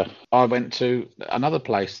sector. I went to another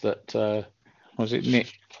place that was it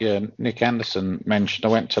Nick Anderson mentioned. I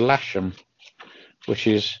went to Lasham, which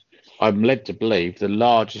is, I'm led to believe, the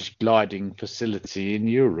largest gliding facility in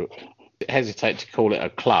Europe. I hesitate to call it a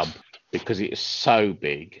club because it is so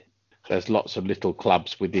big. There's lots of little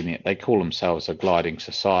clubs within it. They call themselves a gliding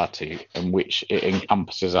society, in which it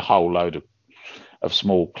encompasses a whole load of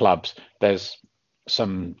small clubs. There's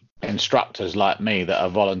some instructors like me that are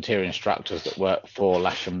volunteer instructors that work for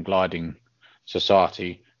Lasham Gliding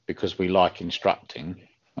Society because we like instructing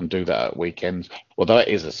and do that at weekends, although it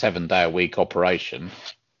is a 7-day-a-week operation.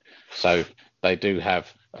 So they do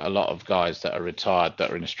have a lot of guys that are retired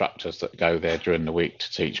that are instructors that go there during the week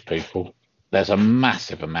to teach people. There's a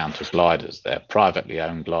massive amount of gliders there, privately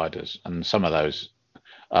owned gliders, and some of those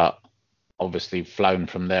are obviously flown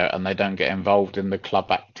from there, and they don't get involved in the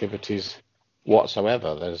club activities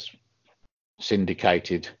whatsoever. There's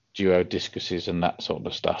syndicated duodiscuses and that sort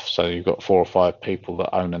of stuff. So you've got 4 or 5 people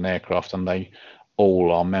that own an aircraft, and they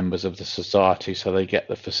all are members of the society, so they get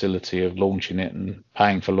the facility of launching it and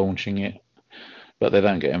paying for launching it. But they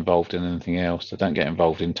don't get involved in anything else. They don't get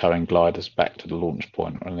involved in towing gliders back to the launch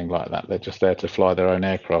point or anything like that. They're just there to fly their own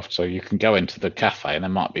aircraft. So you can go into the cafe and there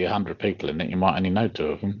might be 100 people in it. You might only know 2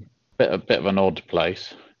 of them. A bit of an odd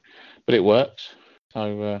place, but it works.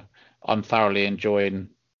 So I'm thoroughly enjoying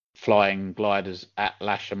flying gliders at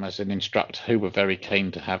Lasham as an instructor, who were very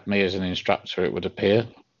keen to have me as an instructor, it would appear,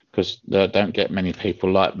 because they don't get many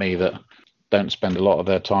people like me that don't spend a lot of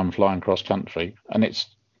their time flying cross country. And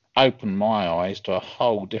it's opened my eyes to a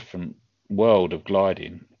whole different world of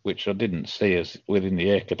gliding, which I didn't see as within the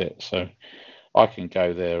Air Cadets. So I can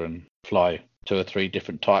go there and fly 2 or 3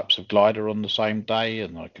 different types of glider on the same day,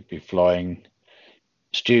 and I could be flying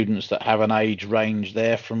students that have an age range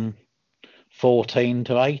there from 14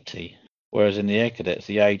 to 80, whereas in the Air Cadets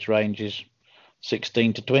the age range is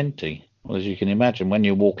 16 to 20. Well, as you can imagine, when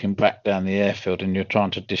you're walking back down the airfield and you're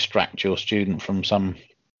trying to distract your student from some,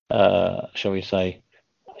 shall we say,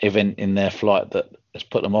 event in their flight that has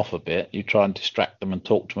put them off a bit, you try and distract them and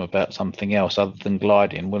talk to them about something else other than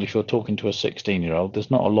gliding. Well, if you're talking to a 16-year-old, there's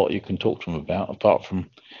not a lot you can talk to them about apart from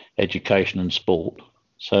education and sport.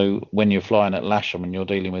 So when you're flying at Lasham and you're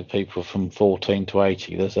dealing with people from 14 to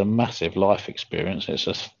 80, there's a massive life experience. It's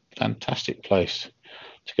a fantastic place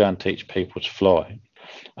to go and teach people to fly.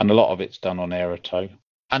 And a lot of it's done on Aerotow.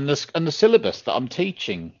 And the syllabus that I'm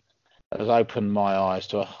teaching has opened my eyes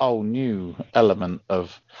to a whole new element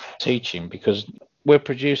of teaching, because we're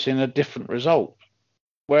producing a different result.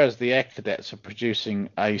 Whereas the Air Cadets are producing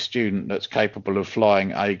a student that's capable of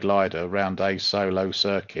flying a glider around a solo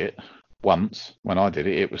circuit. Once, when I did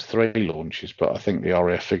it, it was 3 launches, but I think the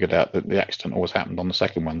RAF figured out that the accident always happened on the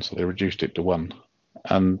second one, so they reduced it to 1.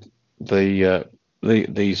 And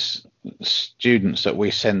these students that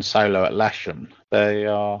we send solo at Lasham, they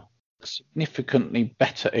are significantly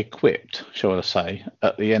better equipped, shall I say,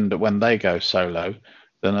 at the end when they go solo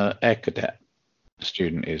than an Air Cadet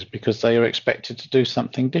student is, because they are expected to do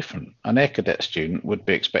something different. An Air Cadet student would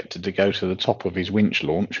be expected to go to the top of his winch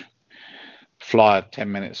launch, fly a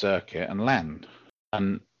 10-minute circuit and land,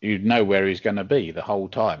 and you'd know where he's going to be the whole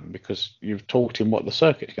time because you've taught him what the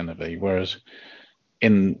circuit's going to be. Whereas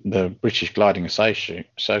in the British Gliding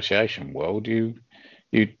Association world, you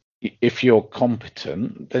if you're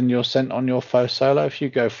competent, then you're sent on your first solo. If you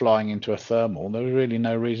go flying into a thermal, there's really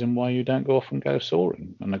no reason why you don't go off and go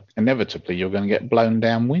soaring, and inevitably you're going to get blown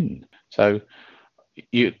downwind. So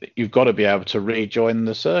you've got to be able to rejoin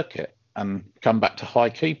the circuit and come back to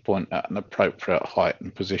high key point at an appropriate height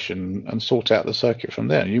and position and sort out the circuit from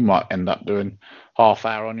there. You might end up doing half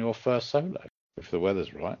hour on your first solo if the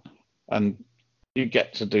weather's right. And you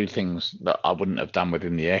get to do things that I wouldn't have done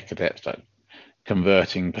within the Air Cadets, like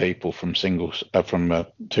converting people from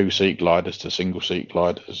 2-seat gliders to single-seat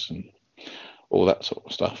gliders and all that sort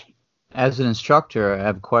of stuff. As an instructor, I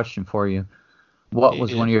have a question for you. What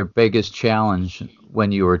was one of your biggest challenge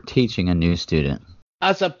when you were teaching a new student?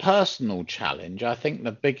 As a personal challenge, I think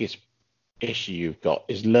the biggest issue you've got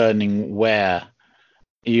is learning where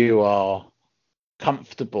you are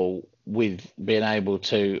comfortable with being able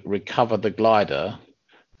to recover the glider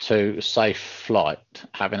to safe flight,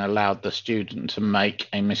 having allowed the student to make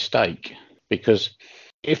a mistake. Because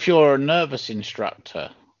if you're a nervous instructor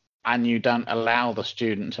and you don't allow the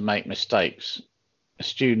student to make mistakes, a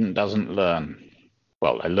student doesn't learn.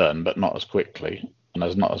 Well, they learn, but not as quickly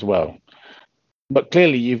and not as well. But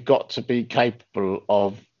clearly, you've got to be capable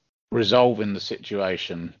of resolving the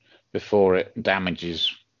situation before it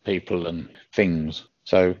damages people and things.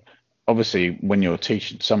 So obviously, when you're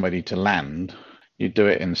teaching somebody to land, you do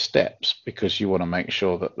it in steps because you want to make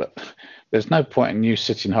sure that there's no point in you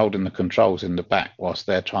sitting holding the controls in the back whilst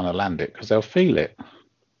they're trying to land it, because they'll feel it.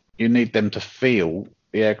 You need them to feel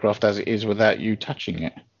the aircraft as it is without you touching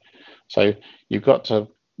it. So you've got to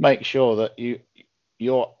make sure that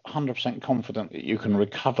you're 100% confident that you can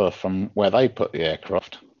recover from where they put the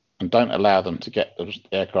aircraft, and don't allow them to get the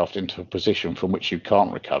aircraft into a position from which you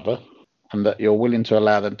can't recover, and that you're willing to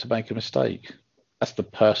allow them to make a mistake. That's the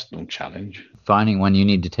personal challenge. Finding when you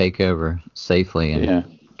need to take over safely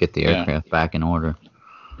and get the aircraft back in order.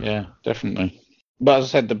 Yeah, definitely. But as I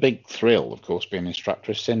said, the big thrill, of course, being an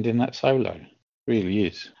instructor is sending that solo. It really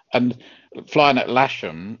is. And flying at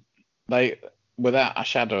Lasham, without a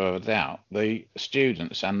shadow of a doubt, the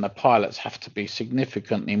students and the pilots have to be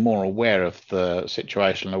significantly more aware of the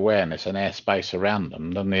situational awareness and airspace around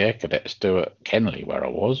them than the air cadets do at Kenley, where I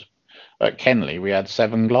was. At Kenley, we had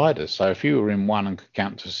 7 gliders, so if you were in one and could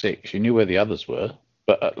count to 6, you knew where the others were.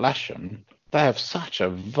 But at Lasham, they have such a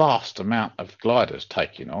vast amount of gliders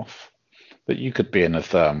taking off that you could be in a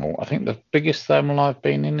thermal. I think the biggest thermal I've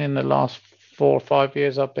been in the last 4 or 5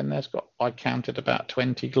 years I've been there, I counted about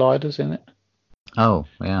 20 gliders in it. Oh,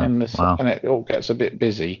 yeah. Wow. And it all gets a bit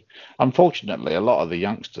busy. Unfortunately, a lot of the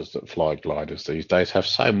youngsters that fly gliders these days have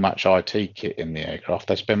so much IT kit in the aircraft,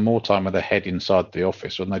 they spend more time with their head inside the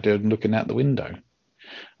office than they do looking out the window.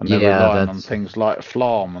 And they're relying on things like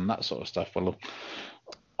FLARM and that sort of stuff. Well,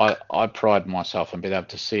 I pride myself in being able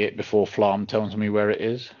to see it before FLARM tells me where it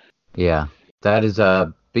is. Yeah, that is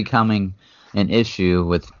becoming an issue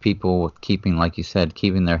with people keeping, like you said,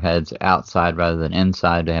 keeping their heads outside rather than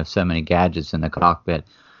inside. They have so many gadgets in the cockpit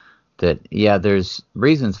that, yeah, there's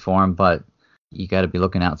reasons for them, but you got to be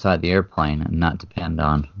looking outside the airplane and not depend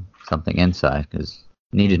on something inside, because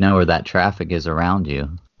you need to know where that traffic is around you.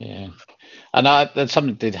 Yeah. And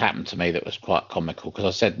something did happen to me that was quite comical, because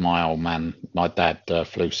I said my dad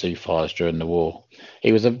flew Seafires during the war.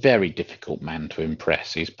 He was a very difficult man to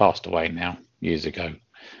impress. He's passed away now, years ago.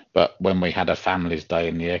 But when we had a family's day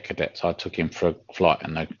in the Air Cadets, I took him for a flight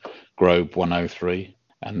in the Grobe 103,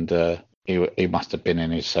 and he must have been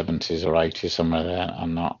in his 70s or 80s, somewhere there.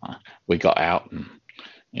 And we got out, and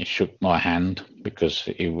he shook my hand, because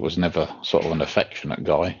he was never sort of an affectionate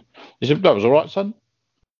guy. He said, "That was all right, son."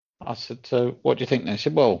 I said, "So what do you think then?" He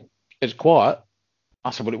said, "Well, it's quiet." I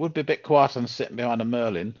said, "Well, it would be a bit quieter than sitting behind a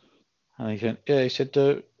Merlin." And he said, "Yeah." He said,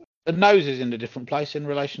 "The nose is in a different place in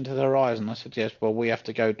relation to the horizon." I said, "Yes, well, we have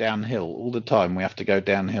to go downhill all the time. We have to go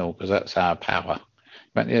downhill because that's our power."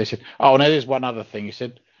 But yeah, he said, "Oh, and there's one other thing." He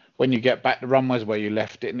said, "When you get back, the runway's where you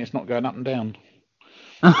left it, and it's not going up and down."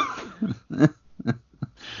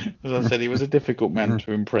 As I said, he was a difficult man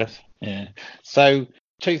to impress. Yeah. So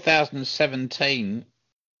 2017,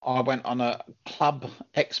 I went on a club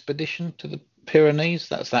expedition to the Pyrenees.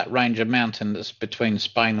 That's that range of mountain that's between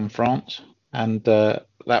Spain and France. And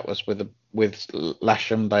that was with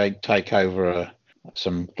Lasham. They take over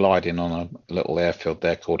some gliding on a little airfield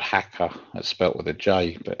there called Hacker. It's spelt with a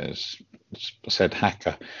J, but it's said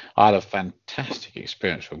Hacker. I had a fantastic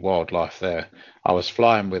experience with wildlife there. I was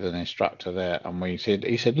flying with an instructor there, and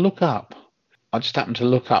he said, "Look up." I just happened to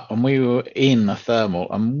look up, and we were in a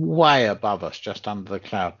thermal, and way above us, just under the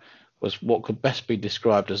cloud, was what could best be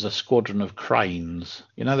described as a squadron of cranes.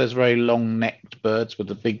 You know, those very long-necked birds with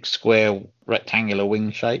the big square rectangular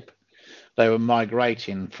wing shape? They were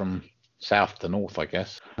migrating from south to north, I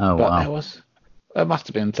guess. Oh, but wow. there must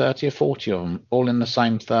have been 30 or 40 of them, all in the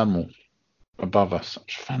same thermal above us.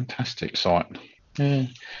 Such a fantastic sight. Yeah.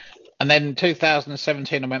 And then in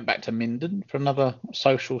 2017, I went back to Minden for another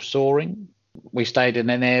social soaring. We stayed in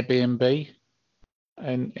an Airbnb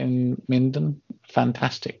in Minden.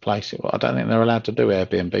 Fantastic place. I don't think they're allowed to do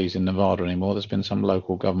Airbnbs in Nevada anymore. There's been some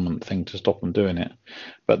local government thing to stop them doing it.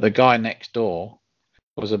 But the guy next door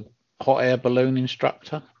was a hot air balloon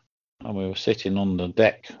instructor, and we were sitting on the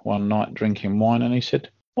deck one night drinking wine, and he said,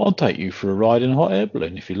 "I'll take you for a ride in a hot air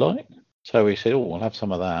balloon if you like." So we said, "Oh, we'll have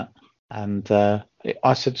some of that." And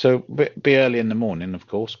I said, so be early in the morning, of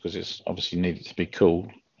course, because it's obviously needed to be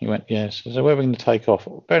cool. He went, yes. So where are we going to take off?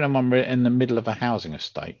 Bear in mind, we're in the middle of a housing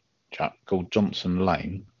estate, Chuck, called Johnson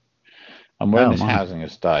Lane. And we're in Oh, this my. housing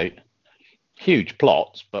estate, huge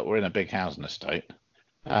plots, but we're in a big housing estate.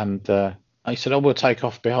 And he said, oh, we'll take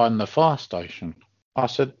off behind the fire station. I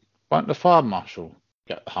said, won't the fire marshal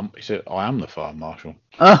get the hump? He said, I am the fire marshal.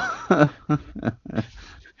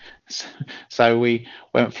 So we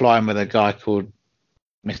went flying with a guy called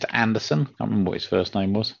Mr. Anderson. I can't remember what his first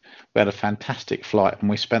name was. We had a fantastic flight, and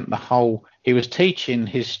we spent the whole. He was teaching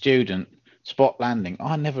his student spot landing.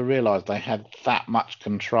 I never realised they had that much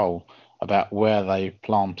control about where they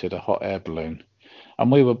planted a hot air balloon,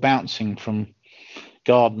 and we were bouncing from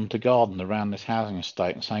garden to garden around this housing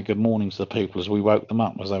estate and saying good morning to the people as we woke them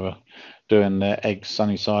up as they were doing their eggs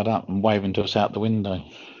sunny side up and waving to us out the window.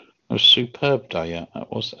 It was a superb day, yeah, that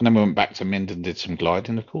was. And then we went back to Minden and did some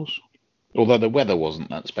gliding, of course. Although the weather wasn't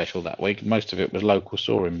that special that week, most of it was local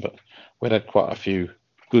soaring, but we had quite a few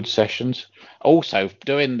good sessions. Also,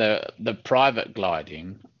 doing the private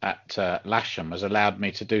gliding at Lasham has allowed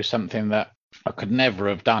me to do something that I could never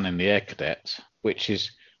have done in the Air Cadets, which is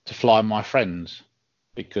to fly my friends.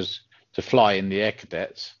 Because to fly in the Air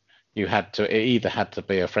Cadets, it either had to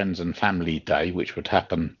be a friends and family day, which would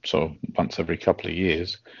happen sort of once every couple of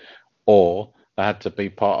years, or they had to be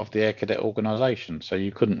part of the Air Cadet organisation. So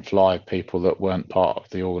you couldn't fly people that weren't part of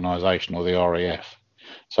the organisation or the RAF.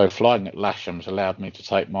 So flying at Lasham's allowed me to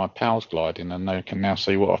take my pals gliding, and they can now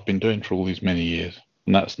see what I've been doing for all these many years.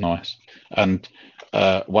 And that's nice. And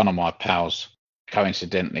one of my pals,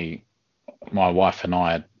 coincidentally, my wife and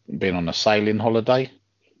I had been on a sailing holiday.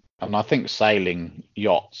 And I think sailing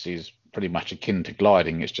yachts is pretty much akin to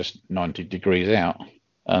gliding. It's just 90 degrees out.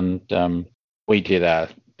 And we did our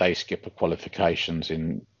day skipper qualifications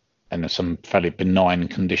in some fairly benign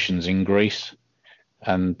conditions in Greece.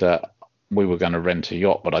 And we were going to rent a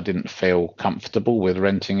yacht, but I didn't feel comfortable with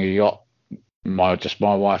renting a yacht, just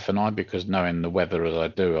my wife and I, because knowing the weather as I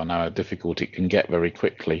do, I know how difficult it can get very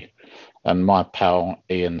quickly. And my pal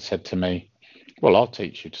Ian said to me, well, I'll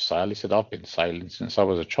teach you to sail. He said, I've been sailing since I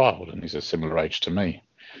was a child, and he's a similar age to me.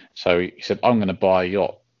 So he said, I'm going to buy a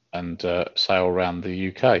yacht and sail around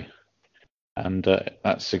the UK. And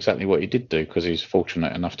that's exactly what he did do, because he's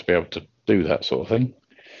fortunate enough to be able to do that sort of thing.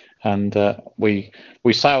 And we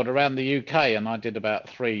sailed around the UK, and I did about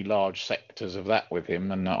 3 large sectors of that with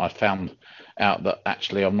him. And I found out that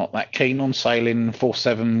actually I'm not that keen on sailing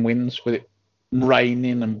 4-7 winds with it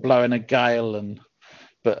raining and blowing a gale.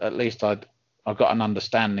 But at least I got an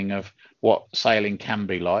understanding of what sailing can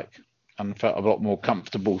be like, and felt a lot more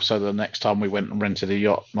comfortable. So the next time we went and rented a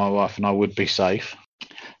yacht, my wife and I would be safe.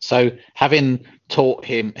 So having taught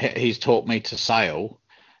him, he's taught me to sail.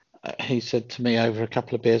 He said to me over a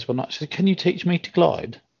couple of beers one night, I said, can you teach me to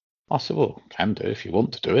glide? I said, well, can do if you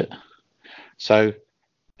want to do it. So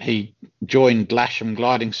he joined Lasham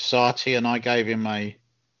Gliding Society, and I gave him a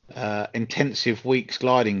intensive week's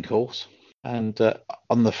gliding course. And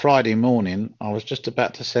on the Friday morning, I was just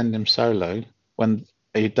about to send him solo when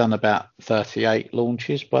he'd done about 38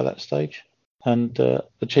 launches by that stage. And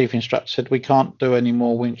the chief instructor said, we can't do any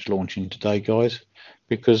more winch launching today, guys,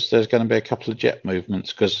 because there's going to be a couple of jet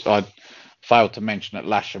movements. Because I failed to mention at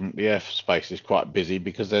Lasham, the airspace is quite busy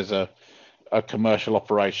because there's a commercial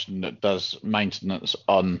operation that does maintenance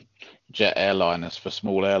on jet airliners for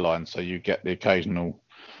small airlines. So you get the occasional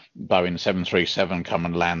Boeing 737 come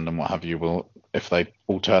and land and what have you. Well, if they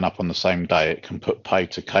all turn up on the same day, it can put pay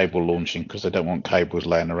to cable launching, because they don't want cables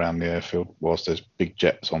laying around the airfield whilst there's big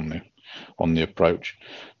jets on the approach.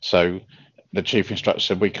 So the chief instructor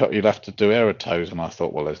said, you'll have to do aerotows. And I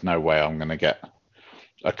thought, well, there's no way I'm going to get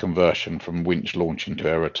a conversion from winch launching to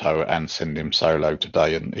aerotow and send him solo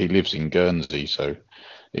today. And he lives in Guernsey, so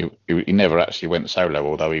he never actually went solo,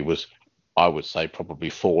 although he was, I would say, probably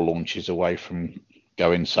 4 launches away from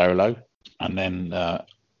going solo. And then at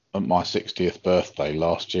my 60th birthday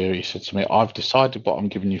last year, he said to me, I've decided what I'm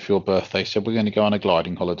giving you for your birthday. He said, we're going to go on a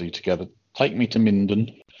gliding holiday together. Take me to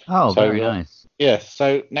Minden. Oh, so, very nice. Yeah,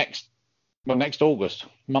 so next August,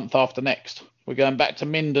 month after next, we're going back to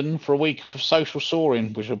Minden for a week of social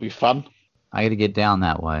soaring, which will be fun. I got to get down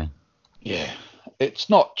that way. Yeah, it's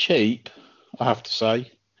not cheap, I have to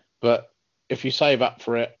say, but if you save up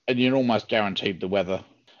for it and you're almost guaranteed the weather,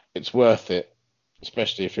 it's worth it,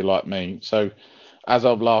 especially if you're like me. So as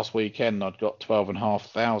of last weekend, I'd got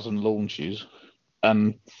 12,500 launches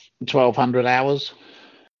and 1,200 hours.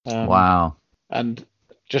 Wow. And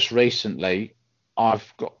just recently,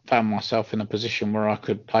 I've found myself in a position where I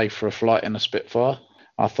could pay for a flight in a Spitfire.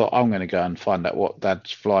 I thought, I'm going to go and find out what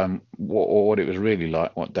Dad's flying, what it was really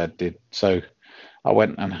like, what Dad did. So I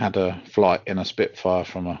went and had a flight in a Spitfire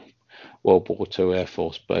from a World War II Air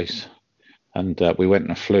Force base. And we went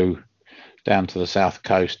and flew down to the south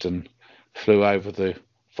coast and flew over the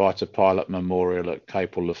fighter pilot memorial at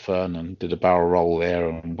Cape Laferne and did a barrel roll there,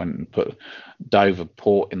 and went and put Dover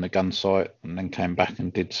Port in the gun sight, and then came back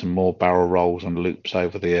and did some more barrel rolls and loops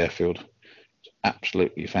over the airfield. It's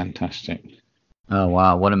absolutely fantastic. Oh,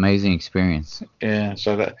 wow. What an amazing experience. Yeah,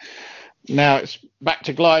 so that now it's back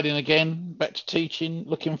to gliding again, back to teaching.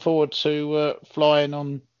 Looking forward to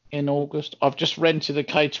flying in August. I've just rented a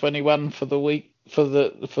K21 for the week, for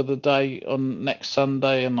the day on next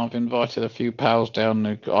Sunday, and I've invited a few pals down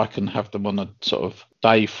who I can have them on a sort of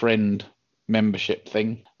day friend membership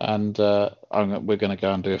thing, and we're going to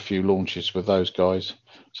go and do a few launches with those guys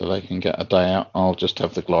so they can get a day out. I'll just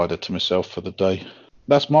have the glider to myself for the day.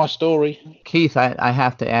 That's my story. Keith, I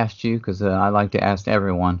have to ask you, because I like to ask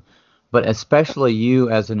everyone, but especially you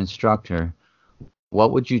as an instructor,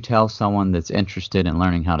 what would you tell someone that's interested in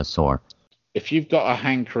learning how to soar? If you've got a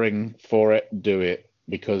hankering for it, do it,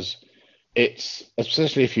 because it's,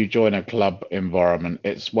 especially if you join a club environment,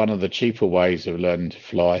 it's one of the cheaper ways of learning to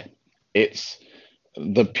fly. It's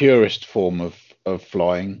the purest form of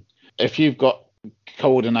flying. If you've got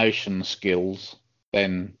coordination skills,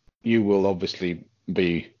 then you will obviously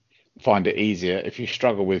find it easier. If you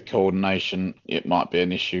struggle with coordination, it might be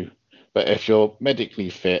an issue. But if you're medically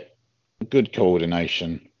fit, good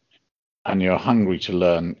coordination, and you're hungry to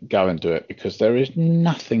learn, go and do it, because there is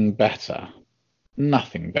nothing better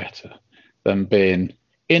than being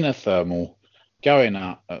in a thermal, going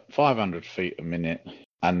up at 500 feet a minute,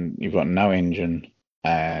 and you've got no engine,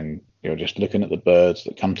 and you're just looking at the birds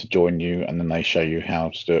that come to join you, and then they show you how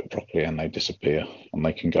to do it properly, and they disappear, and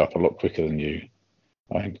they can go up a lot quicker than you.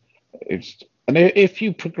 And if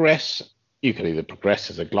you progress, you could either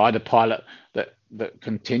progress as a glider pilot that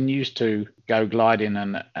continues to go gliding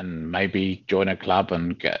and maybe join a club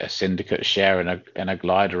and get a syndicate share in a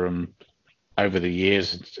glider, and over the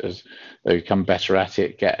years as they become better at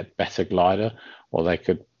it, get a better glider, or they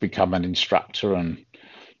could become an instructor and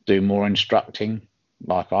do more instructing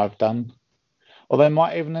like I've done, or they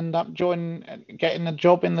might even end up getting a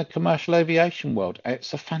job in the commercial aviation world.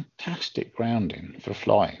 It's a fantastic grounding for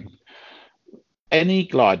flying. Any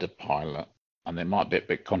glider pilot, and it might be a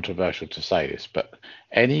bit controversial to say this, but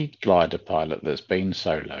any glider pilot that's been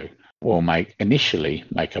solo will initially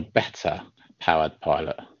make a better powered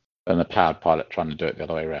pilot than the powered pilot trying to do it the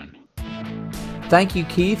other way around. Thank you,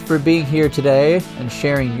 Keith, for being here today and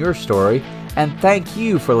sharing your story. And thank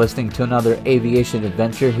you for listening to another aviation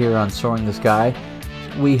adventure here on Soaring the Sky.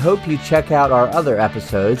 We hope you check out our other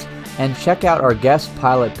episodes, and check out our guest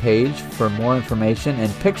pilot page for more information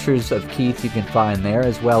and pictures of Keith you can find there,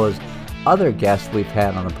 as well as other guests we've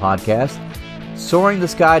had on the podcast.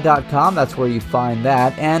 SoaringTheSky.com, that's where you find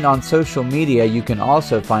that. And on social media, you can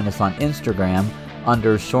also find us on Instagram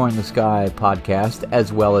under Soaring the Sky Podcast,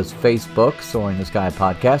 as well as Facebook, Soaring the Sky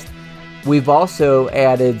Podcast. We've also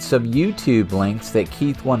added some YouTube links that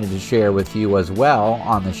Keith wanted to share with you as well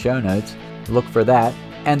on the show notes. Look for that.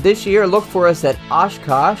 And this year, look for us at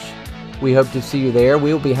Oshkosh. We hope to see you there.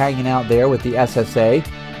 We'll be hanging out there with the SSA.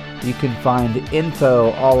 You can find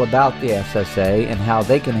info all about the SSA and how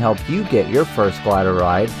they can help you get your first glider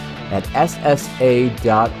ride at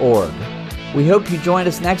ssa.org. We hope you join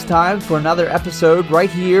us next time for another episode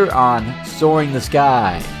right here on Soaring the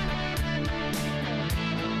Sky.